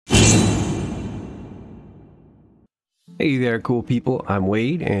Hey there, cool people. I'm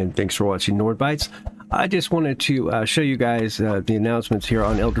Wade, and thanks for watching Nordbytes. I just wanted to show you guys the announcements here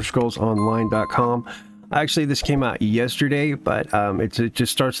on ElderScrollsOnline.com. Actually, this came out yesterday, but it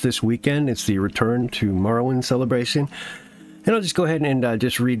just starts this weekend. It's the return to Morrowind Celebration. And I'll just go ahead and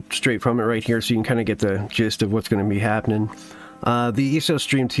just read straight from it right here so you can kind of get the gist of what's going to be happening. The ESO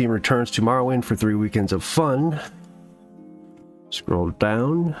stream team returns to Morrowind for 3 weekends of fun. Scroll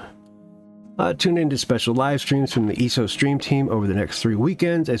down. Tune into special live streams from the ESO stream team over the next 3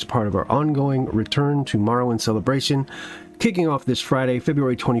 weekends as part of our ongoing Return to Morrowind celebration. Kicking off this Friday,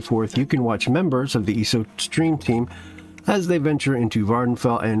 February 24th, you can watch members of the ESO stream team as they venture into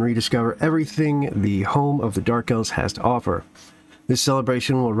Vardenfell and rediscover everything the home of the Dark Elves has to offer. This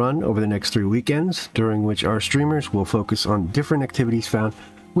celebration will run over the next 3 weekends, during which our streamers will focus on different activities found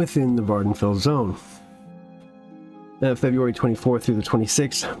within the Vardenfell zone. February 24th through the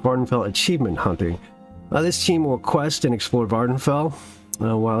 26th, Vardenfell Achievement Hunting. This team will quest and explore Vardenfell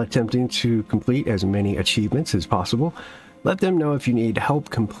while attempting to complete as many achievements as possible. Let them know if you need help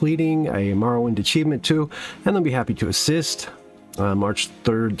completing a Morrowind achievement too, and they'll be happy to assist. March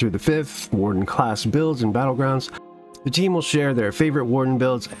 3rd through the 5th, Warden class builds and battlegrounds. The team will share their favorite Warden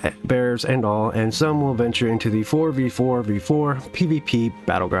builds, bears and all, and some will venture into the 4v4v4 PvP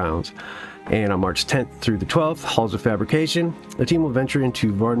battlegrounds. And on March 10th through the 12th, Halls of Fabrication. The team will venture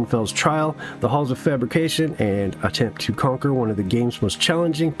into Vardenfell's Trial, the Halls of Fabrication, and attempt to conquer one of the game's most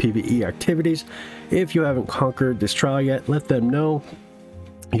challenging PvE activities. If you haven't conquered this trial yet, let them know.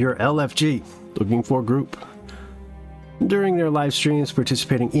 You're LFG, looking for a group. During their live streams,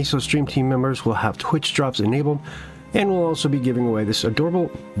 participating ESO stream team members will have Twitch drops enabled, and we'll also be giving away this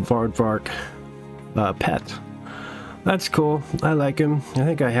adorable Vardvark pet. That's cool. I like him. I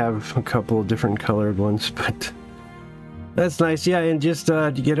think I have a couple of different colored ones, but that's nice. Yeah, and just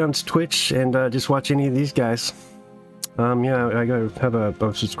to get on Twitch and just watch any of these guys. Yeah,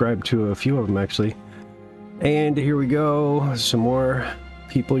 I'm subscribed to a few of them actually. And here we go. Some more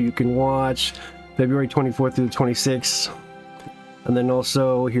people you can watch. February 24th through the 26th. And then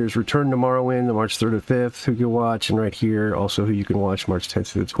also here's Return to Morrowind, the March 3rd to 5th, who you can watch, and right here also who you can watch March 10th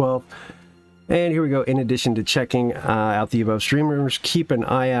through the 12th. And here we go. In addition to checking out the above streamers, keep an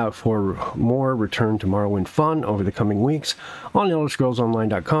eye out for more Return to Morrowind fun over the coming weeks on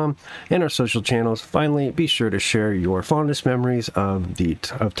ElderScrollsOnline.com and our social channels. Finally, be sure to share your fondest memories of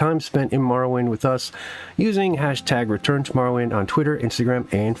time spent in Morrowind with us using hashtag Return to Morrowind on Twitter, Instagram,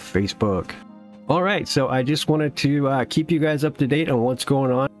 and Facebook. All right, so I just wanted to keep you guys up to date on what's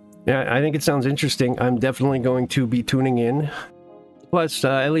going on. Yeah, I think it sounds interesting. I'm definitely going to be tuning in. Plus,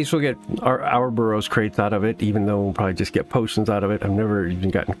 at least we'll get our Burrows crates out of it, even though we'll probably just get potions out of it. I've never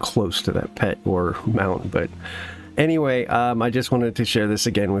even gotten close to that pet or mount, but anyway, I just wanted to share this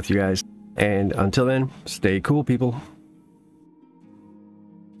again with you guys. And until then, stay cool, people.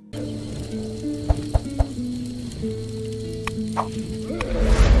 Oh.